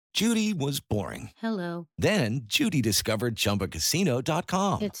Judy was boring. Hello. Then Judy discovered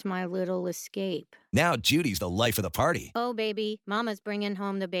ChumbaCasino.com. It's my little escape. Now Judy's the life of the party. Oh, baby, mama's bringing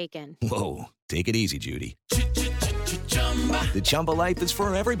home the bacon. Whoa, take it easy, Judy. The Chumba life is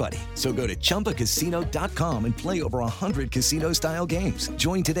for everybody. So go to ChumbaCasino.com and play over 100 casino-style games.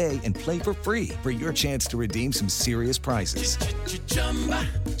 Join today and play for free for your chance to redeem some serious prizes.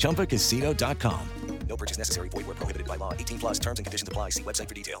 ChumbaCasino.com. No purchase necessary. Void where prohibited by law. 18 plus terms and conditions apply. See website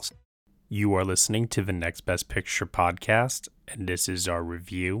for details. You are listening to the Next Best Picture podcast, and this is our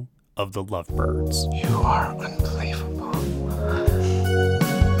review of The Lovebirds. You are unbelievable.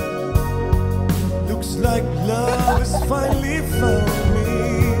 Looks like love has finally found me.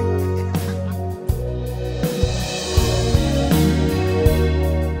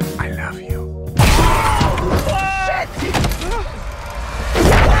 I love you.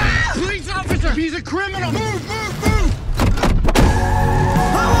 Police officer! He's a criminal! Move!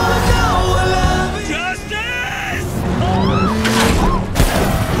 I wanna know what love is. Justice!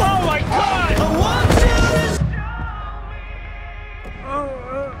 Oh my God! I want you to show me.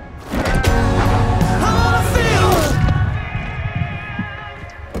 I wanna feel.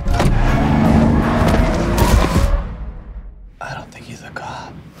 I don't think he's a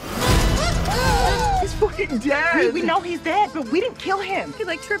cop. He's fucking dead. We know he's dead, but we didn't kill him. He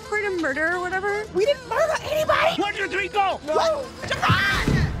like to report a murder or whatever. We didn't murder anybody. 1, 2, 3, go! No.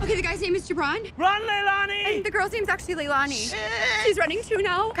 Jabron! Okay, the guy's name is Jabron. Run, Leilani! And the girl's name's actually Leilani. She's running too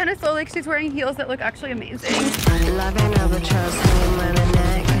now. Kind of slowly, like she's wearing heels that look actually amazing.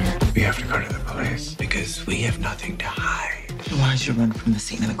 We have to go to the police because we have nothing to hide. Why did you run from the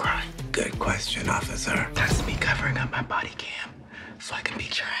scene of the crime? Good question, officer. That's me covering up my body cam so I can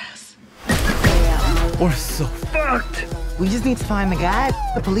beat your ass. We're so fucked! We just need to find the guy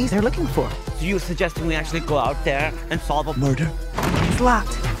the police are looking for. So you're suggesting we actually go out there and solve a murder? It's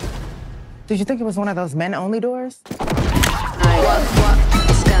locked. Did you think it was one of those men-only doors?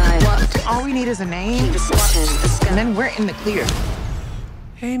 All we need is a name, and then we're in the clear.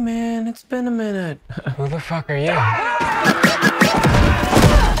 Hey man, it's been a minute. Who the fuck are you?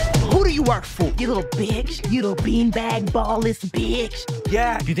 Who do you work for? You little bitch. You little beanbag ballless bitch.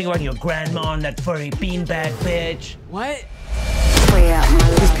 Yeah. You think about your grandma and that furry beanbag bitch? What?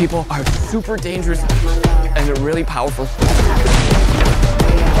 These people are super dangerous and they're really powerful.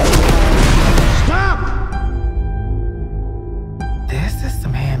 This is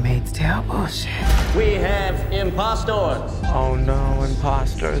some Handmaid's Tale bullshit. We have impostors. Oh no,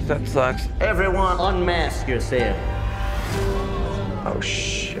 imposters, that sucks. Everyone unmask yourself. Oh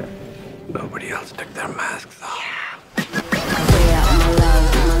shit. Nobody else took their masks off.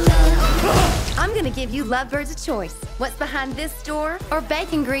 I'm gonna give you lovebirds a choice. What's behind this door or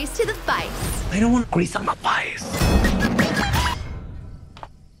bacon grease to the face? I don't want grease on my face.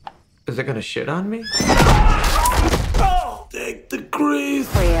 Is it gonna shit on me? Take the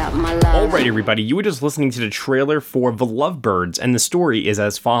grease. Alright, everybody, you were just listening to the trailer for The Lovebirds, and the story is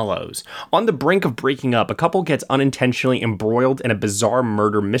as follows. On the brink of breaking up, a couple gets unintentionally embroiled in a bizarre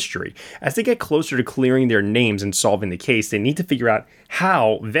murder mystery. As they get closer to clearing their names and solving the case, they need to figure out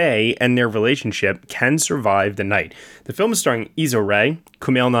how they and their relationship can survive the night. The film is starring Issa Rae,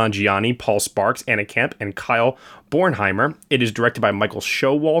 Kumail Nanjiani, Paul Sparks, Anna Kemp, and Kyle Bornheimer. It is directed by Michael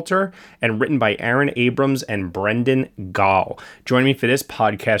Showalter and written by Aaron Abrams and Brendan Gall. Joining me for this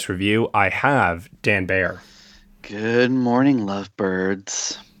podcast review, I have Dan Bayer. Good morning,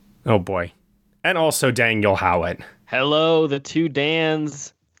 lovebirds. Oh boy. And also Daniel Howitt. Hello, the two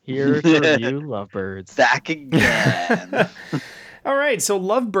Dans here to review Lovebirds. Back again. All right, so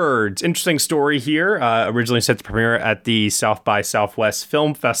Lovebirds, interesting story here. Originally set to premiere at the South by Southwest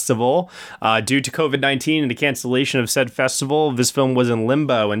Film Festival. Due to COVID-19 and the cancellation of said festival, this film was in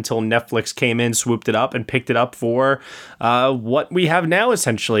limbo until Netflix came in, swooped it up, and picked it up for what we have now,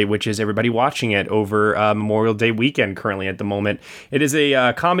 essentially, which is everybody watching it over Memorial Day weekend currently at the moment. It is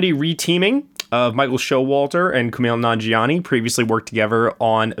a comedy reteaming of Michael Showalter and Kumail Nanjiani, previously worked together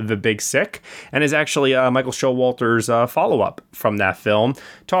on The Big Sick, and is actually Michael Showalter's follow-up from that film.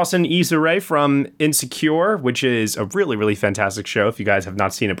 Tossing Issa Rae from Insecure, which is a really, really fantastic show if you guys have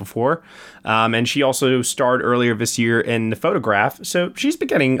not seen it before. And she also starred earlier this year in The Photograph, so she's been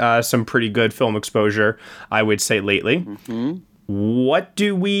getting some pretty good film exposure, I would say, lately. Mm-hmm. What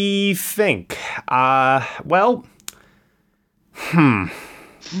do we think?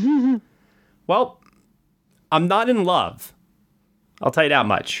 Well, I'm not in love. I'll tell you that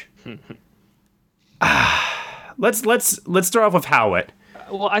much. Let's start off with Howitt.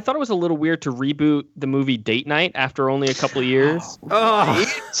 Well, I thought it was a little weird to reboot the movie Date Night after only a couple of years. Right?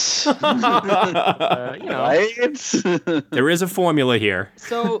 There is a formula here.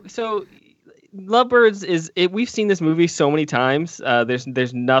 So Lovebirds we've seen this movie so many times.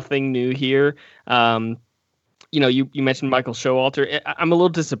 There's nothing new here. You mentioned Michael Showalter. I'm a little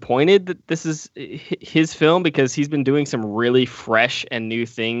disappointed that this is his film because he's been doing some really fresh and new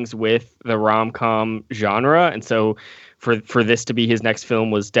things with the rom-com genre, and so for this to be his next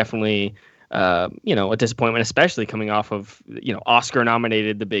film was definitely a disappointment, especially coming off of Oscar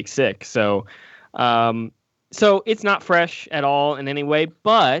nominated The Big Sick. So it's not fresh at all in any way,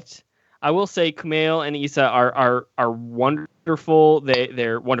 but I will say Kumail and Issa are wonderful.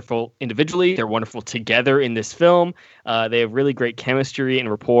 They're wonderful individually. They're wonderful together in this film. They have really great chemistry and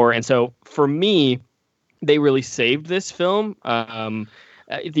rapport. And so for me, they really saved this film.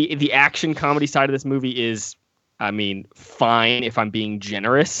 The action comedy side of this movie is, fine if I'm being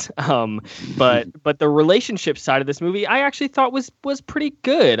generous. But the relationship side of this movie, I actually thought was pretty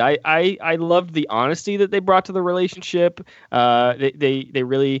good. I loved the honesty that they brought to the relationship. They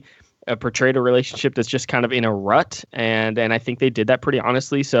really portrayed a relationship that's just kind of in a rut, and I think they did that pretty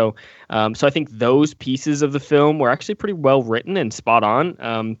honestly. So I think those pieces of the film were actually pretty well written and spot on.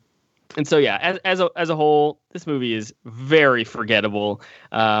 And so yeah, as a whole, this movie is very forgettable.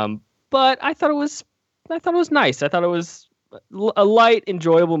 But I thought it was nice. I thought it was a light,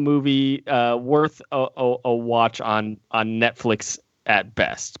 enjoyable movie, worth a watch on Netflix at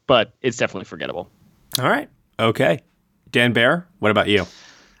best. But it's definitely forgettable. All right. Okay. Dan Baer, what about you?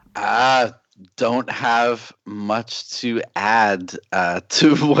 Don't have much to add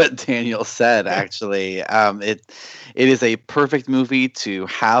to what Daniel said, actually. It is a perfect movie to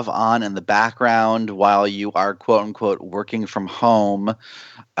have on in the background while you are, quote unquote, working from home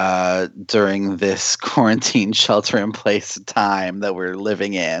during this quarantine shelter-in-place time that we're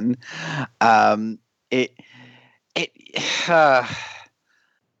living in. I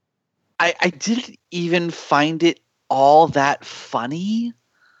didn't even find it all that funny.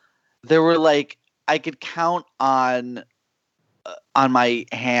 There were I could count on my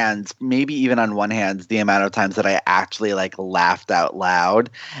hands, maybe even on one hand, the amount of times that I actually laughed out loud.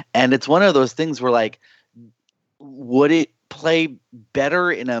 And it's one of those things where would it play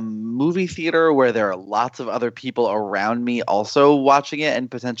better in a movie theater where there are lots of other people around me also watching it and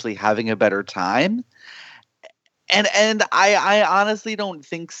potentially having a better time? And I honestly don't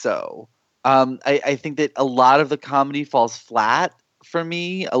think so. I think that a lot of the comedy falls flat for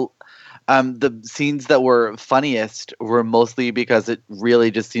me. The scenes that were funniest were mostly because it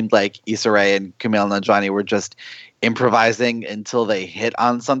really just seemed like Issa Rae and Kumail Nanjiani were just improvising until they hit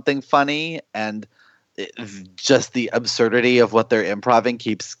on something funny, and just the absurdity of what they're improvising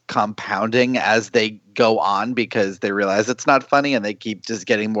keeps compounding as they go on because they realize it's not funny and they keep just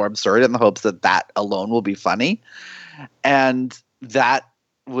getting more absurd in the hopes that that alone will be funny. And that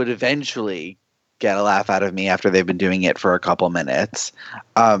would eventually get a laugh out of me after they've been doing it for a couple minutes.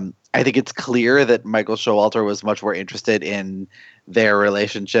 I think it's clear that Michael Showalter was much more interested in their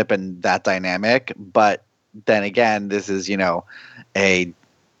relationship and that dynamic. But then again, this is,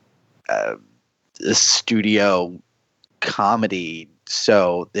 a studio comedy.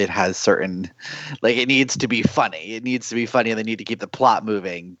 So it has certain, it needs to be funny. It needs to be funny, and they need to keep the plot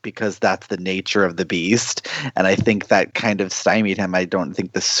moving because that's the nature of the beast. And I think that kind of stymied him. I don't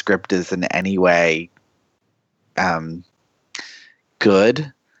think the script is in any way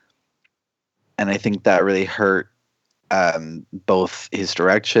good. And I think that really hurt both his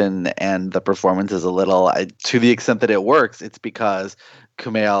direction and the performances a little. To the extent that it works, it's because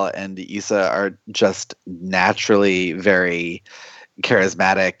Kumail and Issa are just naturally very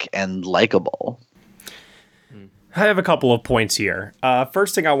charismatic and likable. I have a couple of points here.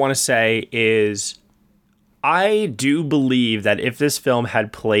 First thing I want to say is I do believe that if this film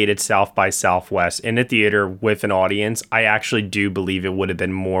had played at South by Southwest in a theater with an audience, I actually do believe it would have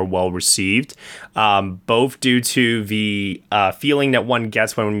been more well received, both due to the feeling that one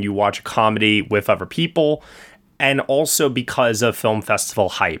gets when you watch a comedy with other people, and also because of film festival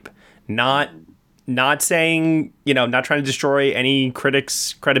hype. Not saying, not trying to destroy any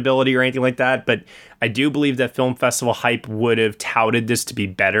critics' credibility or anything like that, but I do believe that film festival hype would have touted this to be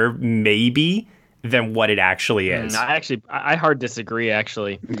better, maybe, than what it actually is. I hard disagree,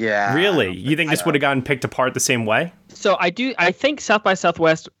 actually. Yeah. Really? You think this would have gotten picked apart the same way? So I think South by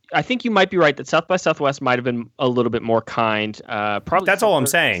Southwest, I think you might be right that South by Southwest might have been a little bit more kind. Probably. That's all I'm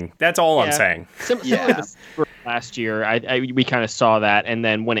saying. I'm saying. Similar to last year, we kind of saw that, and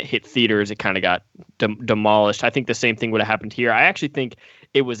then when it hit theaters, it kind of got demolished. I think the same thing would have happened here. I actually think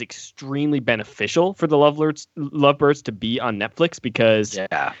it was extremely beneficial for the Lovebirds to be on Netflix because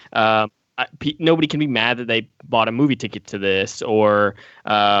nobody can be mad that they bought a movie ticket to this, or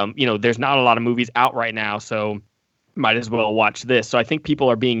there's not a lot of movies out right now, so might as well watch this. So I think people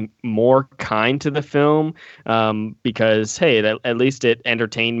are being more kind to the film because, hey, at least it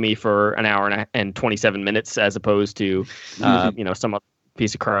entertained me for an hour and 27 minutes as opposed to, some other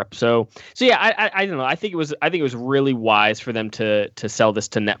piece of crap. So yeah, I don't know. I think it was really wise for them to sell this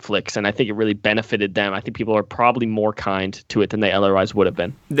to Netflix, and I think it really benefited them. I think people are probably more kind to it than they otherwise would have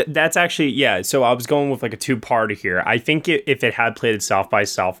been. That's actually, yeah. So I was going with like a two-parter here. I think if it had played at South by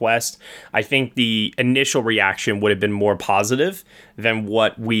Southwest, I think the initial reaction would have been more positive than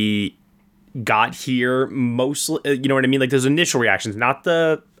what we got here. Mostly, you know what I mean? Like those initial reactions, not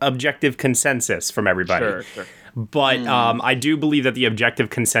the objective consensus from everybody. Sure. But I do believe that the objective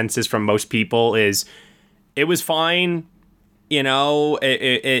consensus from most people is it was fine. It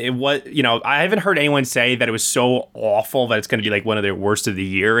was, I haven't heard anyone say that it was so awful that it's going to be like one of their worst of the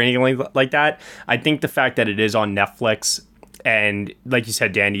year or anything like that. I think the fact that it is on Netflix and like you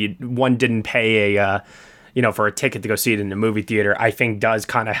said, Dan, one didn't pay for a ticket to go see it in the movie theater, I think does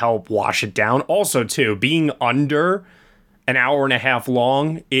kind of help wash it down. Also, too, being under an hour and a half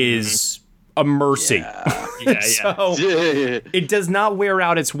long is a mercy. So it does not wear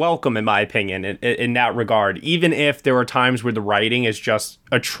out its welcome, in my opinion, in that regard, even if there are times where the writing is just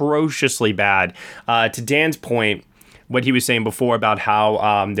atrociously bad. To Dan's point, what he was saying before about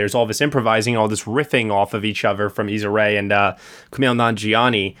how there's all this improvising, all this riffing off of each other from Issa Rae and Kumail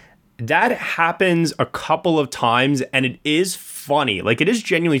Nanjiani, that happens a couple of times, and it is funny. Like, it is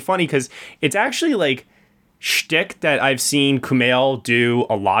genuinely funny because it's actually like shtick that I've seen Kumail do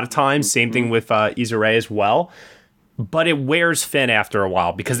a lot of times. Same thing with Issa Rae as well. But it wears thin after a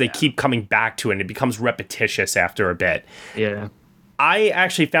while because they keep coming back to it and it becomes repetitious after a bit. Yeah. I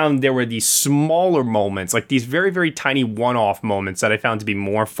actually found there were these smaller moments, like these very, very tiny one-off moments that I found to be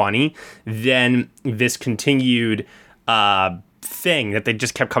more funny than this continued thing that they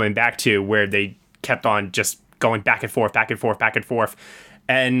just kept coming back to, where they kept on just going back and forth.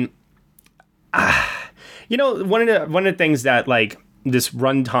 And one of the things that like this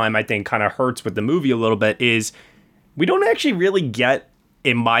runtime I think kind of hurts with the movie a little bit is we don't actually really get,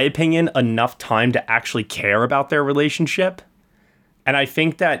 in my opinion, enough time to actually care about their relationship. And I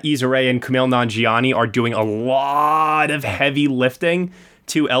think that Issa Rae and Kumail Nanjiani are doing a lot of heavy lifting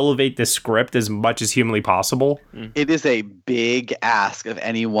to elevate the script as much as humanly possible. It is a big ask of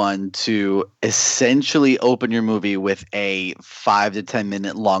anyone to essentially open your movie with a 5 to 10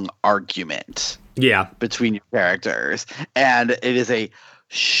 minute long argument. Yeah. Between your characters. And it is a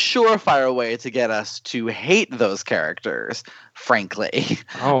surefire way to get us to hate those characters, frankly.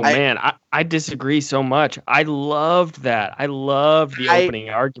 Oh, man. I disagree so much. I loved that. I loved the opening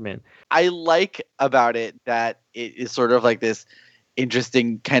argument. I like about it that it is sort of like this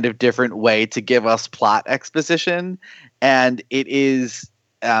interesting kind of different way to give us plot exposition. And it is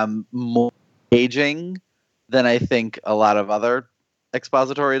more engaging than I think a lot of other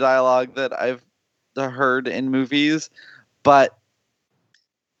expository dialogue that I've heard in movies. But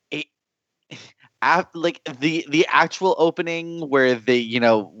like the actual opening where they,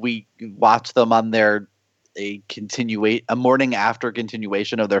 we watch them on their a morning after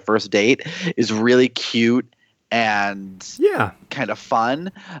continuation of their first date is really cute and kind of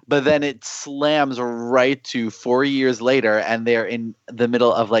fun. But then it slams right to 4 years later, and they're in the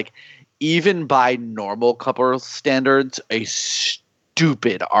middle of, like, even by normal couple standards, a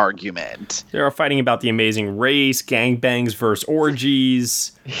stupid argument. They are fighting about The Amazing Race, gangbangs versus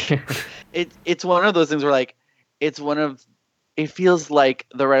orgies. It's one of those things where, like, it feels like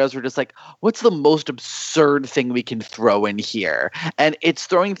the writers were just like, what's the most absurd thing we can throw in here? And it's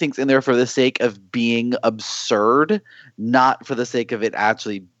throwing things in there for the sake of being absurd, not for the sake of it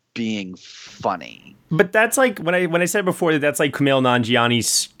actually being funny. But that's like, when I said before that that's like Kumail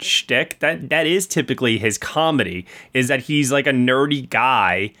Nanjiani's shtick, that is typically his comedy, is that he's like a nerdy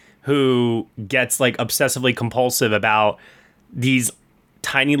guy who gets like obsessively compulsive about these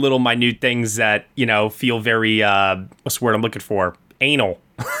tiny little minute things that, feel very, what's the word I'm looking for? Anal,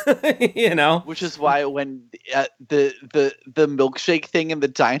 Which is why when the milkshake thing in the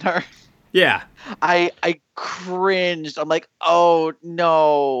diner. Yeah. I cringed. I'm like, oh,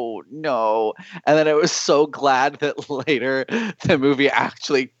 no. And then I was so glad that later the movie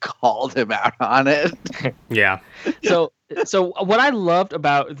actually called him out on it. Yeah. So what I loved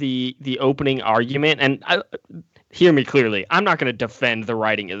about the opening argument, and hear me clearly, I'm not going to defend the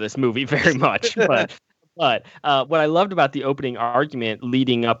writing of this movie very much, but what I loved about the opening argument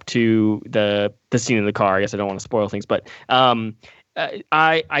leading up to the scene in the car, I guess I don't want to spoil things, but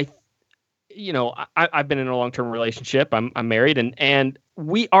I've been in a long-term relationship. I'm married, and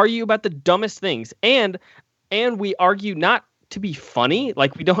we argue about the dumbest things, and we argue not to be funny.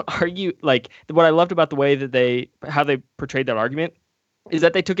 Like, we don't argue. Like, what I loved about the way that how they portrayed that argument is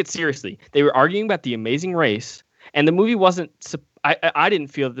that they took it seriously. They were arguing about The Amazing Race, and the movie wasn't. I didn't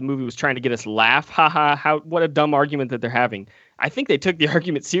feel that the movie was trying to get us laugh. What a dumb argument that they're having. I think they took the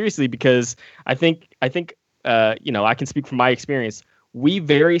argument seriously because I think I can speak from my experience. We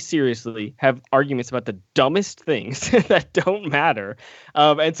very seriously have arguments about the dumbest things that don't matter.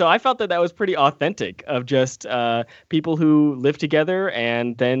 And so I felt that was pretty authentic of just people who live together,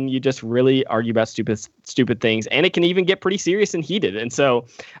 and then you just really argue about stupid things. And it can even get pretty serious and heated. And so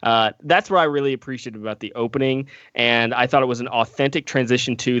that's what I really appreciated about the opening. And I thought it was an authentic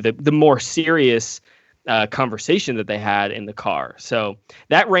transition to the more serious conversation that they had in the car. So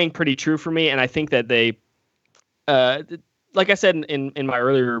that rang pretty true for me. And I think that they... like I said in my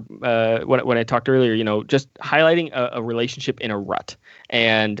earlier when I talked earlier, just highlighting a relationship in a rut,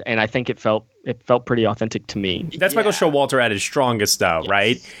 and I think it felt pretty authentic to me. That's Michael Showalter at his strongest, though,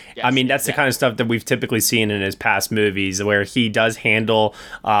 right? Yes, I mean, that's the kind of stuff that we've typically seen in his past movies, where he does handle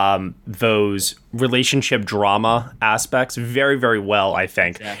those relationship drama aspects very, very well, I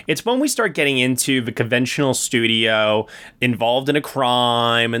think. Exactly. It's when we start getting into the conventional studio involved in a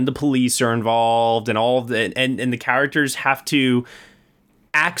crime, and the police are involved, and all of the and the characters have to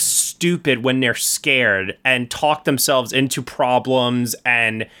act stupid when they're scared and talk themselves into problems,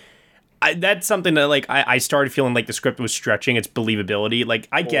 and that's something that I started feeling like the script was stretching its believability. Like,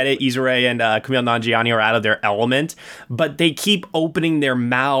 I get it, Issa Rae and Kumail Nanjiani are out of their element, but they keep opening their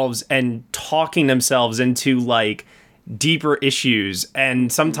mouths and talking themselves into deeper issues,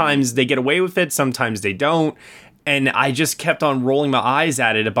 and sometimes they get away with it, sometimes they don't, and I just kept on rolling my eyes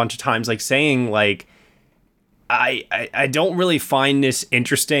at it a bunch of times, saying I don't really find this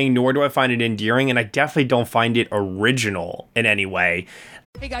interesting, nor do I find it endearing, and I definitely don't find it original in any way.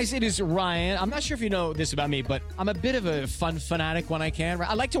 Hey guys, it is Ryan. I'm not sure if you know this about me, but I'm a bit of a fun fanatic when I can.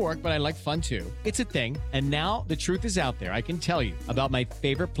 I like to work, but I like fun too. It's a thing. And now the truth is out there. I can tell you about my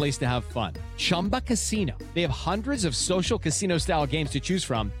favorite place to have fun. Chumba Casino. They have hundreds of social casino style games to choose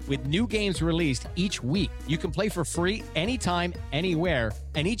from, with new games released each week. You can play for free anytime, anywhere,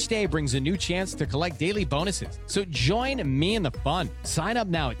 and each day brings a new chance to collect daily bonuses. So join me in the fun. Sign up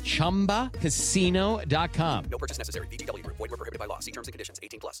now at ChumbaCasino.com. No purchase necessary. VGW Group. Void where prohibited by law. See terms and conditions.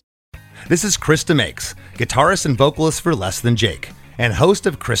 18+. This is Krista Makes, guitarist and vocalist for Less Than Jake, and host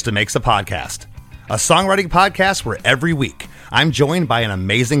of Krista Makes a Podcast, a songwriting podcast where every week I'm joined by an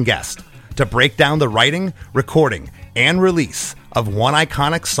amazing guest to break down the writing, recording, and release of one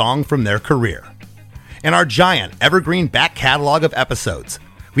iconic song from their career. In our giant evergreen back catalog of episodes,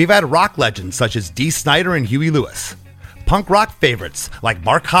 we've had rock legends such as Dee Snider and Huey Lewis, punk rock favorites like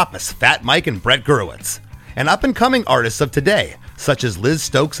Mark Hoppus, Fat Mike, and Brett Gurewitz, and up-and-coming artists of today such as Liz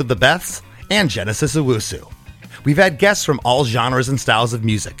Stokes of the Beths and Genesis Owusu. We've had guests from all genres and styles of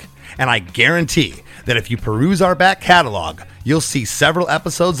music, and I guarantee that if you peruse our back catalog, you'll see several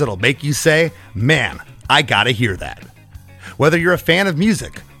episodes that'll make you say, man, I gotta hear that. Whether you're a fan of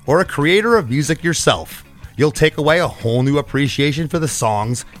music or a creator of music yourself, you'll take away a whole new appreciation for the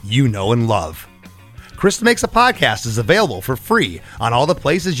songs you know and love. Krista Makes a Podcast is available for free on all the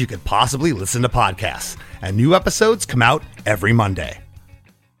places you could possibly listen to podcasts, and new episodes come out every Monday.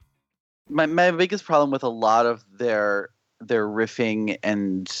 My biggest problem with a lot of their riffing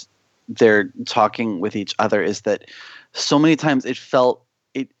and their talking with each other is that so many times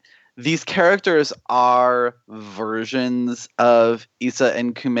these characters are versions of Issa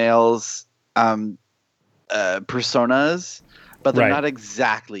and Kumail's personas, but they're not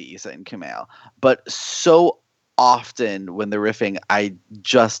exactly Issa and Kumail. But so often when they're riffing, I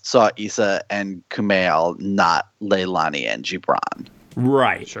just saw Issa and Kumail, not Leilani and Gibran.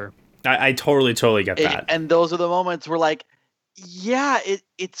 Right. Sure. I totally get that. And those are the moments where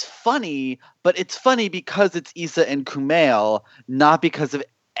it's funny, but it's funny because it's Issa and Kumail, not because of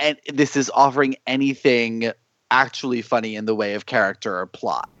this is offering anything actually funny in the way of character or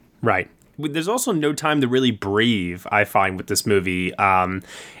plot. Right. There's also no time to really breathe, I find, with this movie,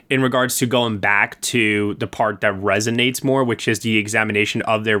 in regards to going back to the part that resonates more, which is the examination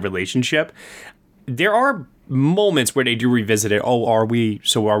of their relationship. There are moments where they do revisit it. Oh, are we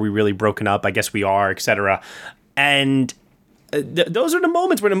really broken up? I guess we are, etc. And those are the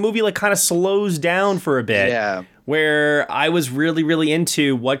moments where the movie kind of slows down for a bit. Yeah. Where I was really, really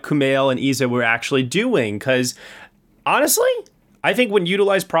into what Kumail and Issa were actually doing. Because honestly, I think when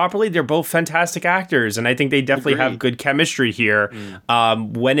utilized properly, they're both fantastic actors. And I think they definitely have good chemistry here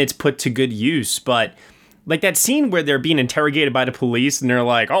when it's put to good use. But Like that scene where they're being interrogated by the police and they're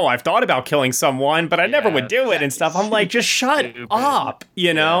like, oh, I've thought about killing someone, but I never would do it and stuff. I'm like, just shut up,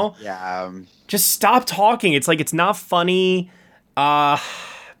 you know? Yeah. Just stop talking. It's like, it's not funny.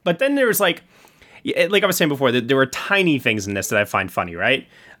 But then there's like I was saying before, there were tiny things in this that I find funny, right?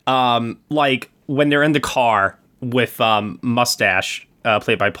 Like when they're in the car with Mustache,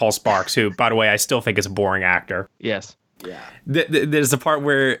 played by Paul Sparks, who, by the way, I still think is a boring actor. Yes. Yeah. There's a part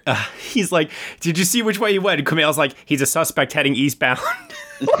where he's like, did you see which way he went? And Kumail's like, he's a suspect heading eastbound.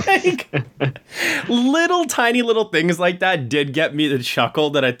 Like, little tiny little things like that did get me the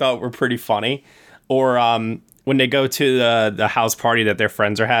chuckle that I thought were pretty funny. Or when they go to the house party that their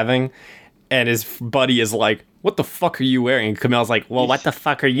friends are having, and his buddy is like, what the fuck are you wearing? And Kumail's like, well, what the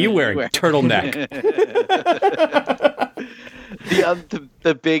fuck are you wearing? Turtleneck.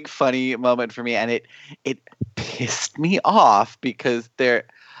 The big funny moment for me, and it pissed me off because it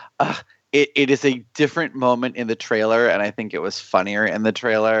is a different moment in the trailer, and I think it was funnier in the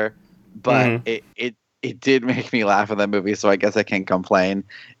trailer, but it did make me laugh in that movie, so I guess I can't complain.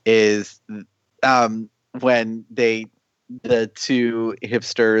 Is when the two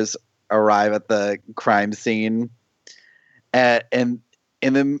hipsters arrive at the crime scene, and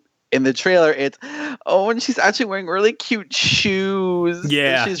in the trailer, it's and she's actually wearing really cute shoes.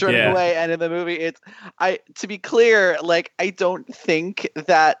 Yeah, she's running away, and in the movie, it's to be clear, like I don't think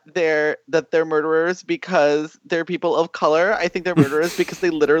that they're murderers because they're people of color. I think they're murderers because they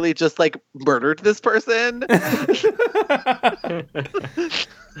literally just like murdered this person. That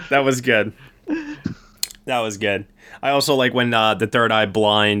was good. That was good. I also like when the Third Eye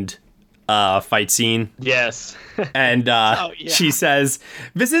Blind fight scene. Yes. And she says,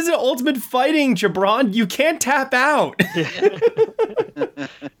 this isn't ultimate fighting, Jabron. You can't tap out.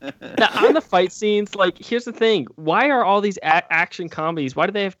 Now, on the fight scenes, like, here's the thing. Why are all these action comedies, why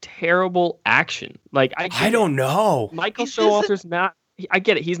do they have terrible action? Like, I don't know. Michael Showalter's not, I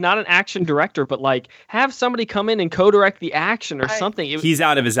get it. He's not an action director, but like, have somebody come in and co-direct the action or something. He's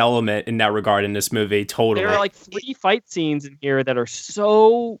out of his element in that regard in this movie. Totally. There are like 3 fight scenes in here that are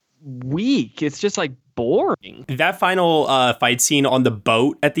so weak. It's just like boring. That final fight scene on the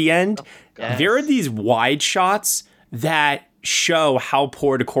boat at the end, there are these wide shots that show how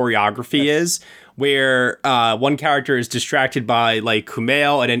poor the choreography is, where one character is distracted by like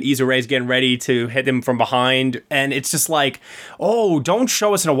Kumail, and then Issa Rae's getting ready to hit him from behind, and it's just like, oh, don't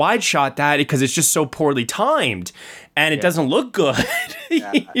show us in a wide shot that, because it's just so poorly timed and it doesn't look good.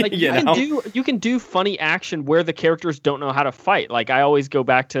 Like you can do funny action where the characters don't know how to fight. Like I always go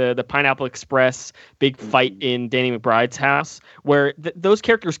back to the Pineapple Express big fight in Danny McBride's house, where those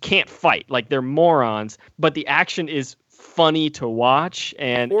characters can't fight, like they're morons, but the action is funny to watch.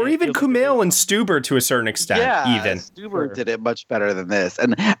 Or even Kumail and Stuber to a certain extent. Even Stuber did it much better than this,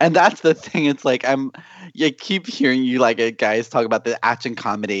 and that's the thing. It's like I keep hearing you like guys talk about the action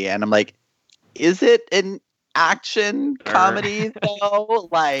comedy, and I'm like, is it an action comedy though?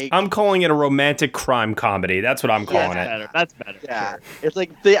 Like, I'm calling it a romantic crime comedy. That's what I'm calling it. That's better. Yeah, it's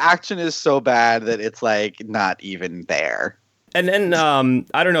like the action is so bad that it's like not even there. And then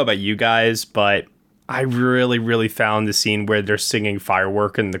I don't know about you guys, but I really, really found the scene where they're singing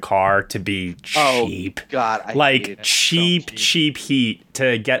Firework in the car to be cheap. Oh, God. I like cheap heat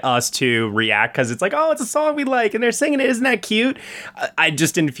to get us to react because it's like, oh, it's a song we like and they're singing it. Isn't that cute? I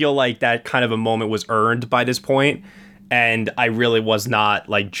just didn't feel like that kind of a moment was earned by this point. And I really was not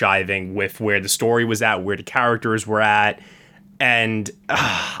like jiving with where the story was at, where the characters were at. And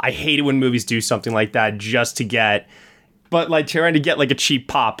I hate it when movies do something like that just to get... But like trying to get like a cheap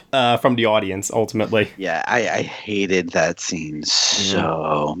pop from the audience, ultimately. Yeah, I hated that scene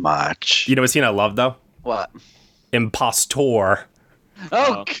so much. You know what scene I love though? What? Impostor. Oh,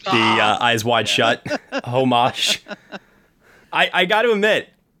 God. The Eyes Wide Shut homage. I got to admit,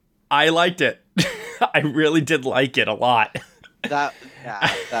 I liked it. I really did like it a lot. That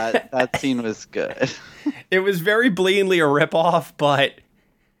scene was good. It was very blatantly a ripoff, but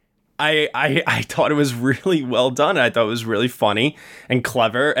I thought it was really well done. I thought it was really funny and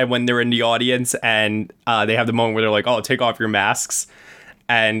clever. And when they're in the audience and they have the moment where they're like, oh, take off your masks.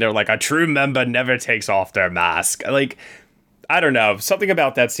 And they're like, a true member never takes off their mask. Like, I don't know. Something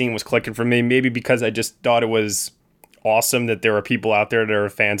about that scene was clicking for me. Maybe because I just thought it was awesome that there are people out there that are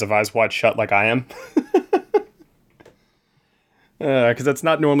fans of Eyes Wide Shut like I am. Because that's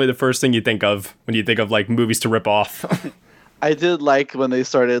not normally the first thing you think of when you think of like movies to rip off. I did like when they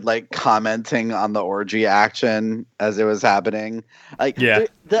started like commenting on the orgy action as it was happening. Like, yeah,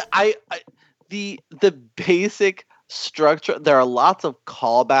 the basic structure. There are lots of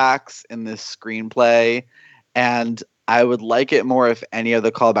callbacks in this screenplay, and I would like it more if any of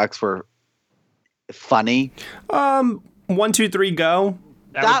the callbacks were funny? 1, 2, 3, go.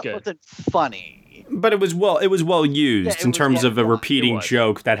 That wasn't funny. But it was well used in terms of a repeating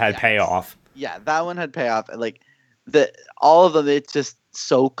joke that had payoff. Yeah, that one had payoff. Like all of them, it's just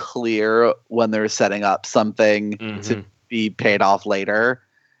so clear when they're setting up something to be paid off later.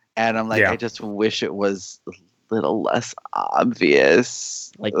 And I'm like, I just wish it was a little less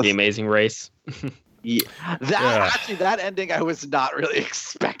obvious. Like The Amazing Race. Yeah. Actually, that ending I was not really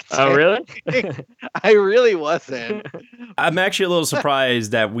expecting. Oh, really? I really wasn't. I'm actually a little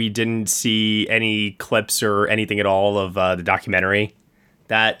surprised that we didn't see any clips or anything at all of the documentary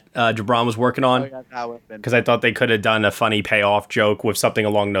that Gibran was working on. Because I thought they could have done a funny payoff joke with something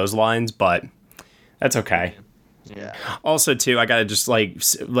along those lines, but that's okay. Yeah. Also, too, I gotta just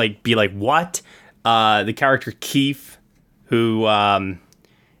be like, what? The character Keith, who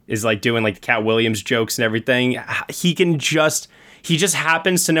is like doing like the Cat Williams jokes and everything. He just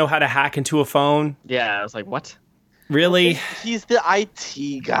happens to know how to hack into a phone. Yeah, I was like, what? Really? He's the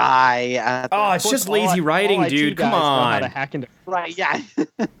IT guy. It's just lazy writing, dude. Come on. How to hack into right? Yeah.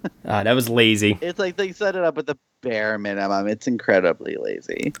 That was lazy. It's like they set it up with the bare minimum. It's incredibly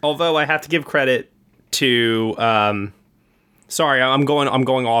lazy. Although I have to give credit to sorry, I'm going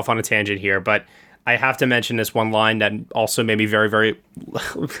off on a tangent here, but I have to mention this one line that also made me very, very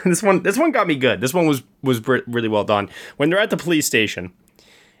this one got me good. This one was really well done. When they're at the police station,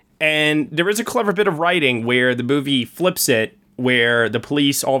 and there is a clever bit of writing where the movie flips it, where the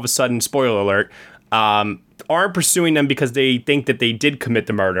police all of a sudden, spoiler alert, aren't pursuing them because they think that they did commit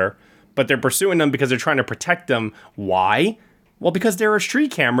the murder, but they're pursuing them because they're trying to protect them. Why? Well, because there are street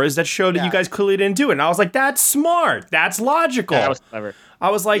cameras that show that you guys clearly didn't do it. And I was like, that's smart. That's logical. Yeah, that was clever.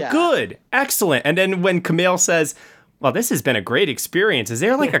 I was like, good, excellent. And then when Kumail says, well, this has been a great experience. Is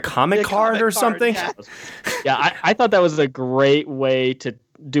there like a comment card or something? Yeah, I thought that was a great way to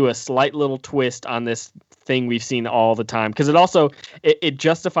do a slight little twist on this thing we've seen all the time. Because it also, it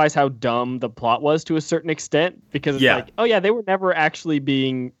justifies how dumb the plot was to a certain extent. Because it's like, oh yeah, they were never actually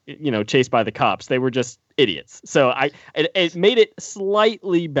being, chased by the cops. They were just idiots. So it made it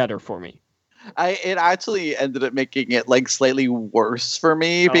slightly better for me. It actually ended up making it like slightly worse for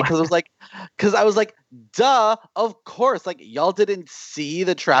me because I was like, duh, of course, like y'all didn't see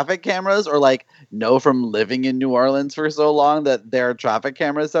the traffic cameras or like know from living in New Orleans for so long that there are traffic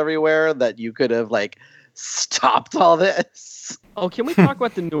cameras everywhere that you could have like stopped all this. Oh, can we talk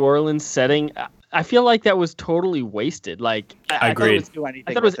about the New Orleans setting? I feel like that was totally wasted. Like I agree. I thought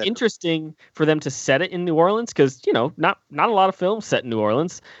it was interesting for them to set it in New Orleans because not a lot of films set in New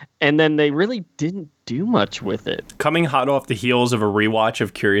Orleans, and then they really didn't do much with it. Coming hot off the heels of a rewatch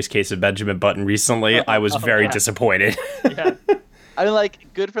of Curious Case of Benjamin Button recently, I was very disappointed. Yeah. I mean,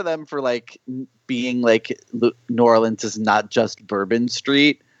 like, good for them for like being like New Orleans is not just Bourbon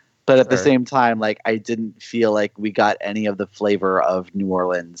Street. But at the same time, like, I didn't feel like we got any of the flavor of New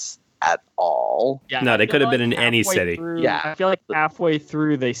Orleans at all. Yeah, no, they could have been in any city. I feel like halfway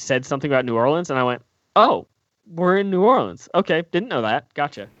through they said something about New Orleans, and I went, oh, we're in New Orleans. Okay, didn't know that.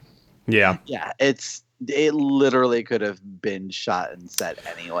 Gotcha. Yeah. Yeah, it literally could have been shot and set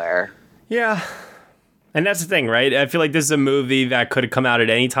anywhere. Yeah. And that's the thing, right? I feel like this is a movie that could have come out at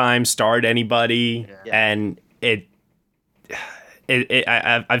any time, starred anybody, and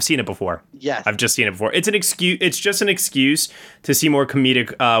I've seen it before. Yes. I've just seen it before. It's an excuse. It's just an excuse to see more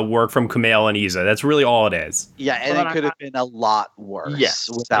comedic work from Kumail and Isa. That's really all it is. Yeah, and it could have been a lot worse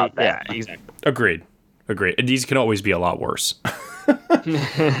without that. Yeah, exactly. Agreed. And these can always be a lot worse.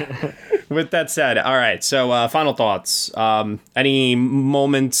 With that said, all right. So final thoughts. Any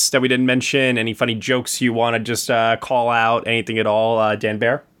moments that we didn't mention? Any funny jokes you want to just call out? Anything at all, Dan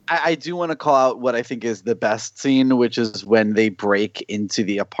Bear? I do want to call out what I think is the best scene, which is when they break into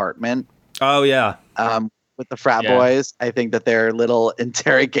the apartment. Oh, yeah. With the frat boys. I think that their little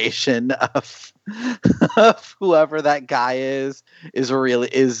interrogation of whoever that guy is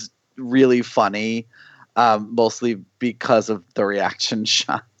really funny. Mostly because of the reaction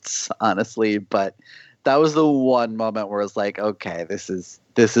shots, honestly. But that was the one moment where it's like, okay, this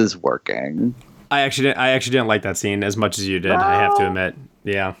is working. I actually didn't like that scene as much as you did. I have to admit,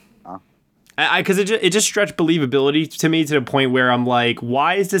 yeah, because it just stretched believability to me to the point where I'm like,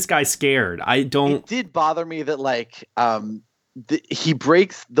 why is this guy scared? I don't. It did bother me that like he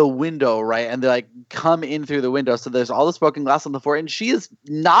breaks the window, right, and they like come in through the window, so there's all this broken glass on the floor, and she is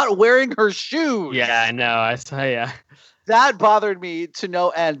not wearing her shoes. Yeah, I know. I saw. Yeah. That bothered me to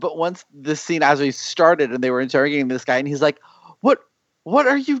no end. But once the scene actually started and they were interrogating this guy, and he's like, "What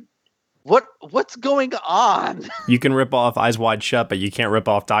are you?" What's going on? You can rip off Eyes Wide Shut, but you can't rip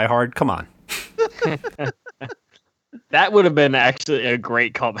off Die Hard? Come on. That would have been actually a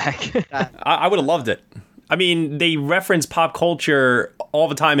great callback. I would have loved it. I mean, they reference pop culture all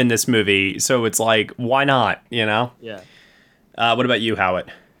the time in this movie, so it's like, why not? You know? Yeah. What about you, Howitt?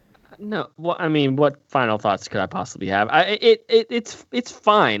 No, well, I mean, what final thoughts could I possibly have? It's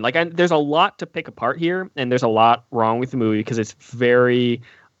fine. Like, there's a lot to pick apart here, and there's a lot wrong with the movie because it's very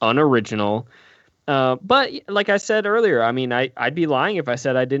unoriginal. But like I said earlier, I mean, I'd be lying if I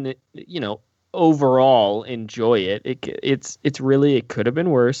said I didn't, overall enjoy it. It's really, it could have been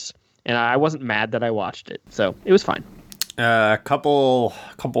worse, and I wasn't mad that I watched it, so it was fine. A couple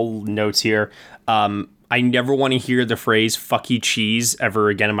notes here. I never want to hear the phrase "fuck you cheese" ever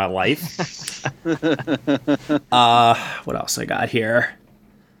again in my life. What else I got here?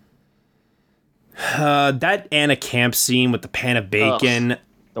 That Anna Camp scene with the pan of bacon,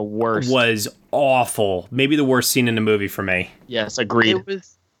 the worst, was awful. Maybe the worst scene in the movie for me. Yes, agreed.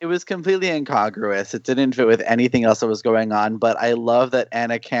 It was completely incongruous. It didn't fit with anything else that was going on, but I love that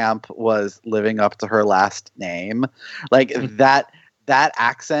Anna Camp was living up to her last name. Like that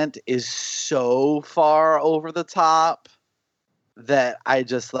accent is so far over the top that I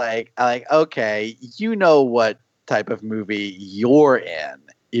just like, okay, you know what type of movie you're in,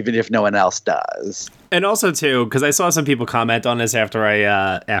 even if no one else does. And also too, because I saw some people comment on this after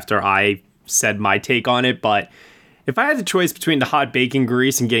I said my take on it, but if I had the choice between the hot bacon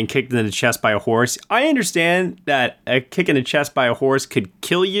grease and getting kicked in the chest by a horse, I understand that a kick in the chest by a horse could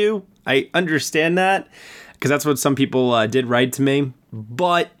kill you. I understand that, because that's what some people did write to me.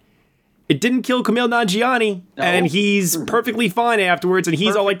 But it didn't kill Kumail Nanjiani, and he's perfectly fine afterwards. And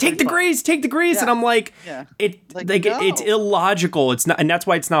he's all like, "Take the grease, take the grease," and I'm like, it's illogical. It's not, and that's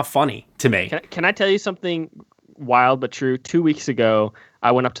why it's not funny to me. Can I tell you something wild but true? 2 weeks ago,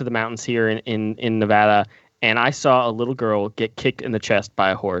 I went up to the mountains here in Nevada, and I saw a little girl get kicked in the chest by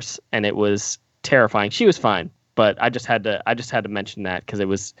a horse, and it was terrifying. She was fine, but I just had to mention that because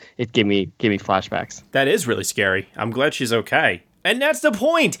it gave me flashbacks. That is really scary. I'm glad she's okay. And that's the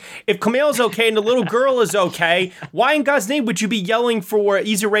point. If Kumail's okay and the little girl is okay, why in God's name would you be yelling for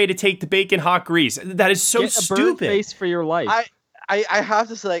Issa Rae to take the bacon hot grease? That is so stupid. Bird face for your life. I have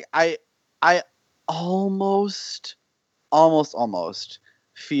to say, like, I almost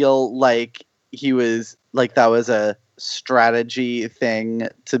feel like he was like, that was a strategy thing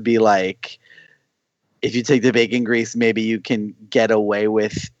to be like, if you take the bacon grease, maybe you can get away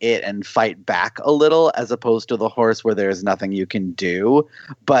with it and fight back a little, as opposed to the horse where there's nothing you can do.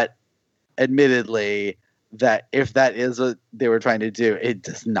 But admittedly, that if that is what they were trying to do, it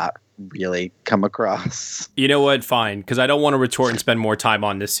does not really come across. You know what? Fine, because I don't want to retort and spend more time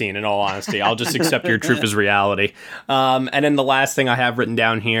on this scene. In all honesty, I'll just accept your truth as reality. And then the last thing I have written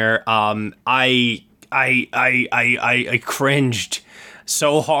down here, I cringed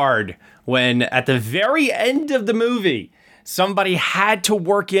so hard when at the very end of the movie, somebody had to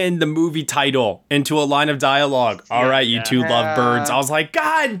work in the movie title into a line of dialogue. All right, you two lovebirds. I was like,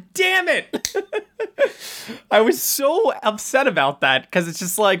 God damn it. I was so upset about that because it's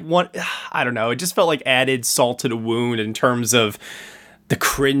just like, I don't know. It just felt like added salt to the wound in terms of the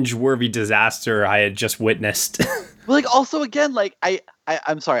cringe-worthy disaster I had just witnessed. Like, also, again, like,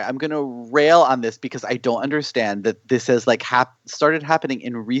 I'm sorry, I'm going to rail on this because I don't understand that this has, like, started happening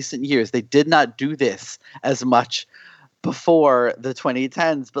in recent years. They did not do this as much before the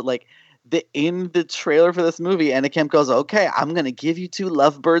 2010s, but, like, in the trailer for this movie, Anna Camp goes, okay, I'm going to give you two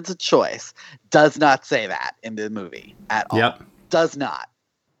lovebirds a choice. Does not say that in the movie at all. Yep. Does not.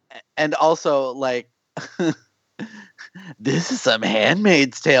 And also, like... this is some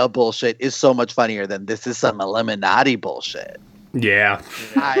Handmaid's Tale bullshit is so much funnier than this is some Illuminati bullshit. Yeah.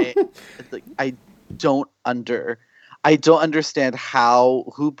 I don't understand how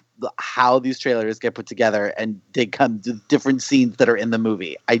these trailers get put together and they come to different scenes that are in the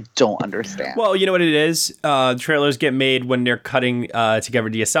movie. I don't understand. Well, you know what it is? Trailers get made when they're cutting together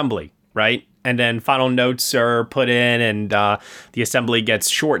the assembly, right? And then final notes are put in, and the assembly gets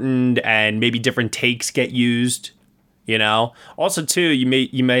shortened, and maybe different takes get used. You know, also too,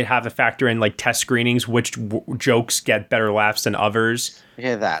 you may have to factor in like test screenings, which jokes get better laughs than others.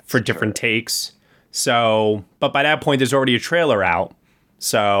 Yeah, that for different takes. So, but by that point, there's already a trailer out.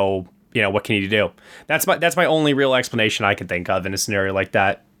 So, you know, what can you do? That's my only real explanation I can think of in a scenario like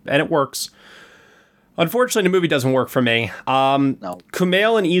that, and it works. Unfortunately, the movie doesn't work for me. No.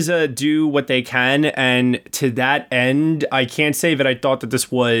 Kumail and Issa do what they can, and to that end, I can't say that I thought that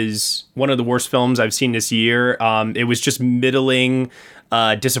this was one of the worst films I've seen this year. It was just middling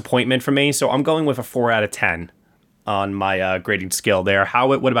disappointment for me, so I'm going with a 4 out of 10 on my grading scale there.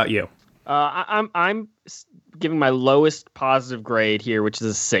 What about you? I'm giving my lowest positive grade here, which is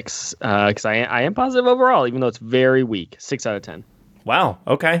a 6, because I am positive overall, even though it's very weak. 6 out of 10. Wow.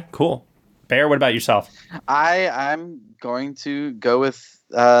 Okay. Cool. Bear, what about yourself? I'm going to go with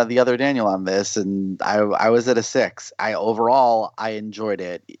the other Daniel on this, and I was at a 6. Overall I enjoyed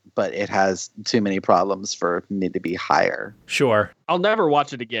it, but it has too many problems for me to be higher. Sure. I'll never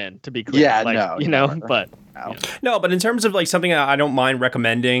watch it again, to be clear. Yeah, like, no, you know, never. but No. No, but in terms of like something I don't mind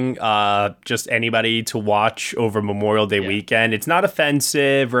recommending, just anybody to watch over Memorial Day weekend. It's not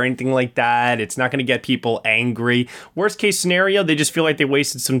offensive or anything like that. It's not going to get people angry. Worst case scenario, they just feel like they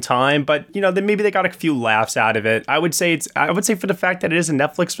wasted some time, but you know, then maybe they got a few laughs out of it. I would say for the fact that it is a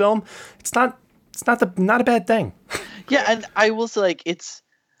Netflix film, it's not a bad thing. Yeah, and I will say, like,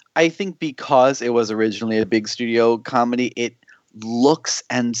 I think because it was originally a big studio comedy, it looks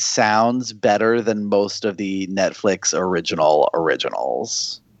and sounds better than most of the Netflix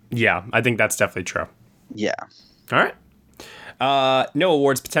originals. Yeah, I think that's definitely true. Yeah. All right. No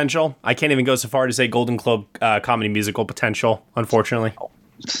awards potential. I can't even go so far to say Golden Globe comedy musical potential, unfortunately.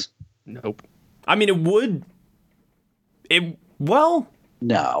 Nope. I mean, it would.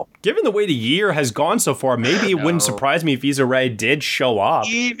 No. Given the way the year has gone so far, maybe it wouldn't surprise me if Issa Rae did show up.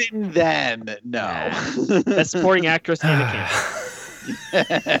 Even then, no. Best supporting actress, Hannah Camp.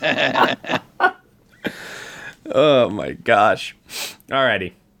 Oh my gosh.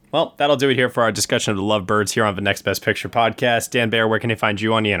 Alrighty. Well, that'll do it here for our discussion of the Lovebirds here on the Next Best Picture podcast. Dan Baer, where can they find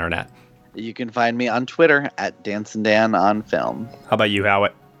you on the internet? You can find me on Twitter at DanceandDan on Film. How about you,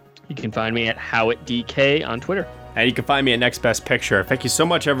 Howitt? You can find me at HowitDK on Twitter. And you can find me at Next Best Picture. Thank you so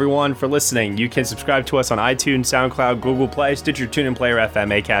much, everyone, for listening. You can subscribe to us on iTunes, SoundCloud, Google Play, Stitcher, TuneIn, Player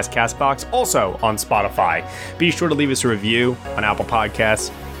FM, Acast, CastBox, also on Spotify. Be sure to leave us a review on Apple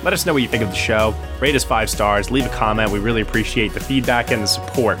Podcasts. Let us know what you think of the show. Rate us 5 stars. Leave a comment. We really appreciate the feedback and the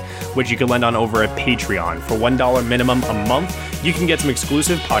support, which you can lend on over at Patreon. For $1 minimum a month, you can get some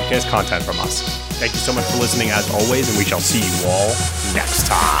exclusive podcast content from us. Thank you so much for listening, as always, and we shall see you all next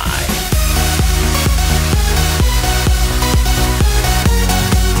time.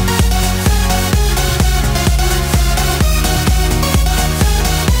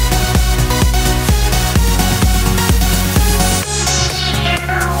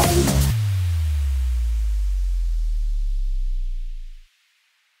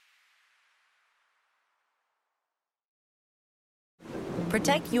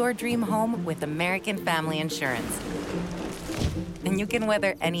 Protect your dream home with American Family Insurance. And you can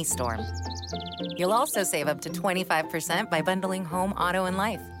weather any storm. You'll also save up to 25% by bundling home, auto, and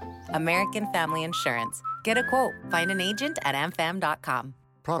life. American Family Insurance. Get a quote. Find an agent at amfam.com.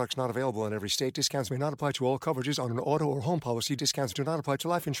 Products not available in every state. Discounts may not apply to all coverages on an auto or home policy. Discounts do not apply to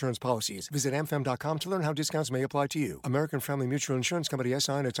life insurance policies. Visit amfam.com to learn how discounts may apply to you. American Family Mutual Insurance Company,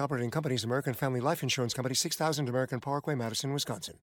 SI, and its operating companies, American Family Life Insurance Company, 6000 American Parkway, Madison, Wisconsin.